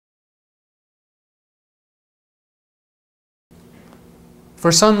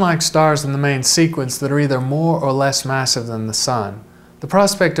For Sun-like stars in the main sequence that are either more or less massive than the Sun, the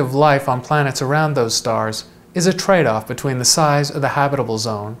prospect of life on planets around those stars is a trade-off between the size of the habitable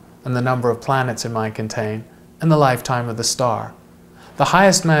zone and the number of planets it might contain, and the lifetime of the star. The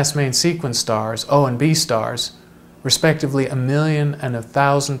highest mass main sequence stars, O and B stars, respectively 1,000,000 and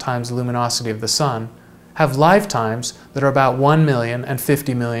 1,000 times the luminosity of the Sun, have lifetimes that are about 1,000,000 and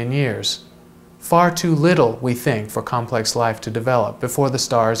 50,000,000 years. Far too little, we think, for complex life to develop before the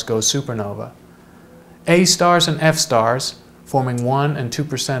stars go supernova. A stars and F stars, forming 1 and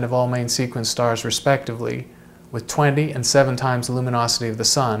 2% of all main sequence stars respectively, with 20 and 7 times the luminosity of the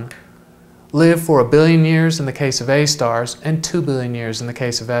Sun, live for 1 billion years in the case of A stars and 2 billion years in the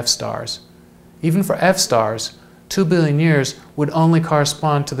case of F stars. Even for F stars, 2 billion years would only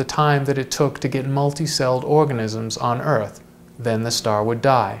correspond to the time that it took to get multicelled organisms on Earth. Then the star would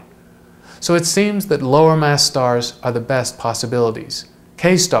die. So it seems that lower mass stars are the best possibilities.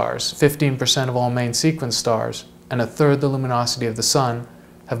 K stars, 15% of all main sequence stars, and a third the luminosity of the Sun,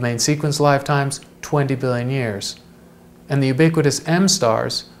 have main sequence lifetimes 20 billion years. And the ubiquitous M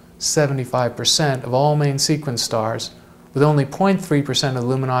stars, 75% of all main sequence stars, with only 0.3% of the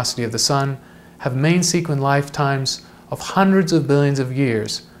luminosity of the Sun, have main sequence lifetimes of hundreds of billions of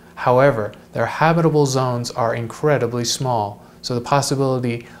years. However, their habitable zones are incredibly small, so the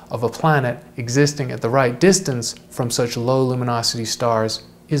possibility of a planet existing at the right distance from such low luminosity stars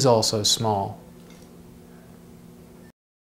is also small.